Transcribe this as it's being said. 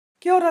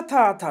Kia ora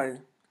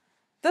tātou.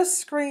 This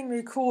screen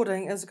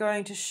recording is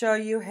going to show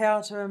you how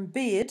to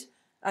embed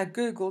a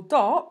Google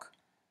Doc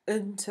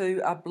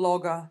into a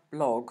Blogger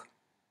blog.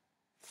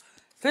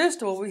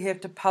 First of all, we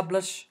have to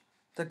publish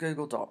the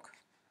Google Doc.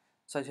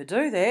 So to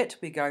do that,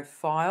 we go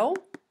File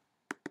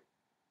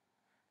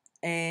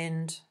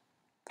and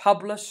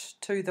Publish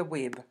to the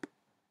Web.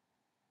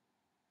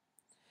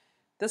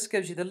 This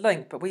gives you the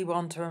link, but we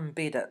want to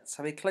embed it.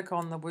 So we click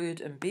on the word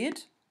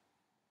Embed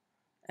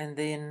and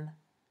then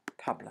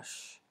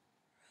Publish.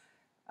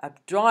 A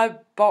drive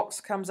box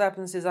comes up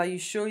and says, are you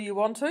sure you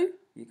want to?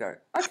 You go,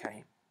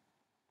 okay.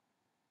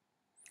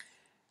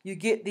 You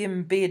get the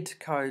embed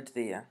code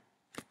there.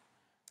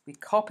 We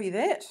copy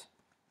that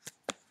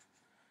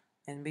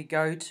and we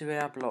go to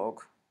our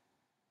blog.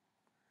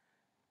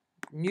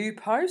 New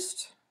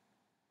post.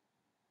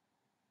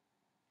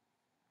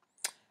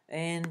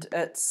 And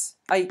it's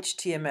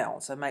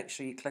HTML, so make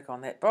sure you click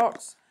on that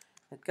box.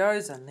 It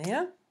goes in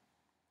there.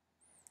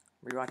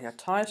 We write our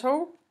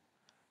title.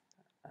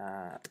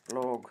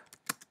 Blog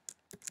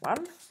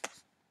 1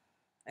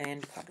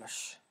 and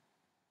publish.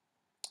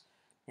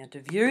 Now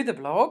to view the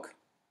blog,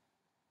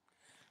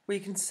 we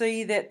can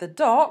see that the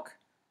doc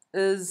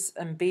is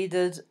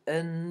embedded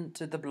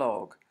into the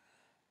blog,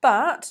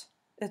 but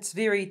it's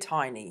very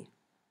tiny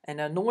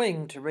and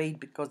annoying to read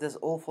because there's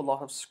an awful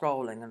lot of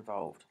scrolling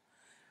involved.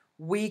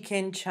 We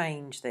can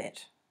change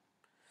that.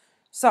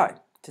 So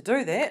to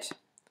do that,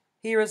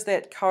 here is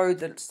that code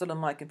that's still in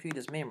my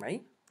computer's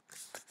memory.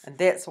 And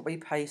that's what we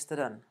pasted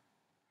in.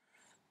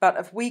 But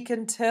if we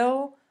can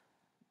tell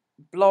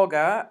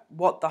Blogger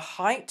what the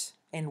height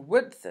and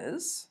width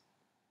is,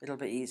 it'll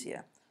be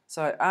easier.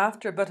 So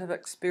after a bit of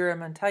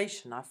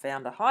experimentation, I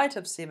found a height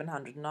of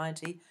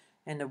 790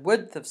 and a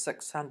width of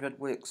 600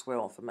 works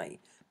well for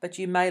me. But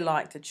you may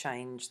like to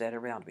change that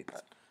around a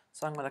bit.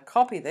 So I'm going to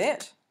copy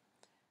that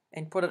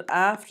and put it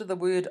after the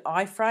word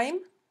iframe.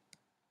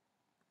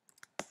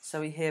 So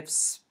we have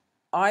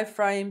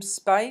iframe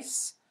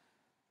space,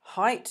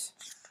 height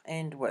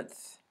and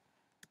width.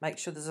 Make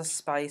sure there's a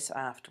space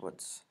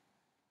afterwards.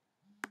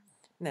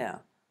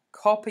 Now,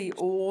 copy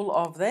all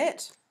of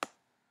that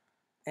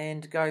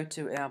and go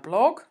to our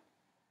blog.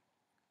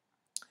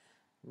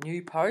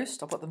 New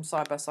post. I'll put them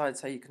side by side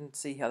so you can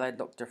see how they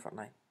look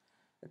differently.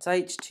 It's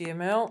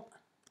HTML.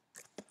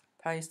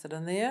 Paste it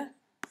in there.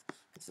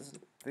 This is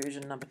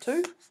version number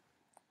 2.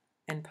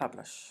 And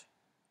publish.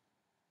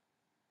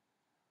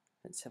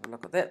 Let's have a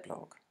look at that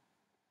blog.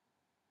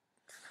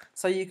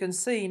 So you can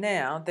see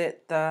now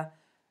that the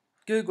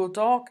Google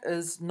Doc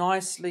is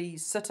nicely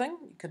sitting.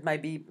 You could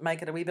maybe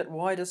make it a wee bit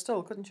wider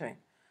still, couldn't you?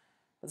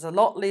 There's a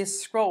lot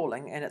less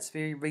scrolling and it's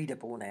very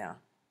readable now.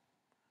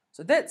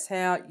 So that's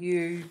how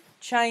you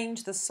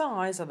change the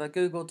size of a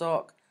Google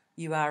Doc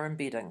you are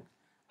embedding.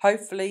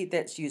 Hopefully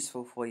that's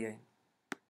useful for you.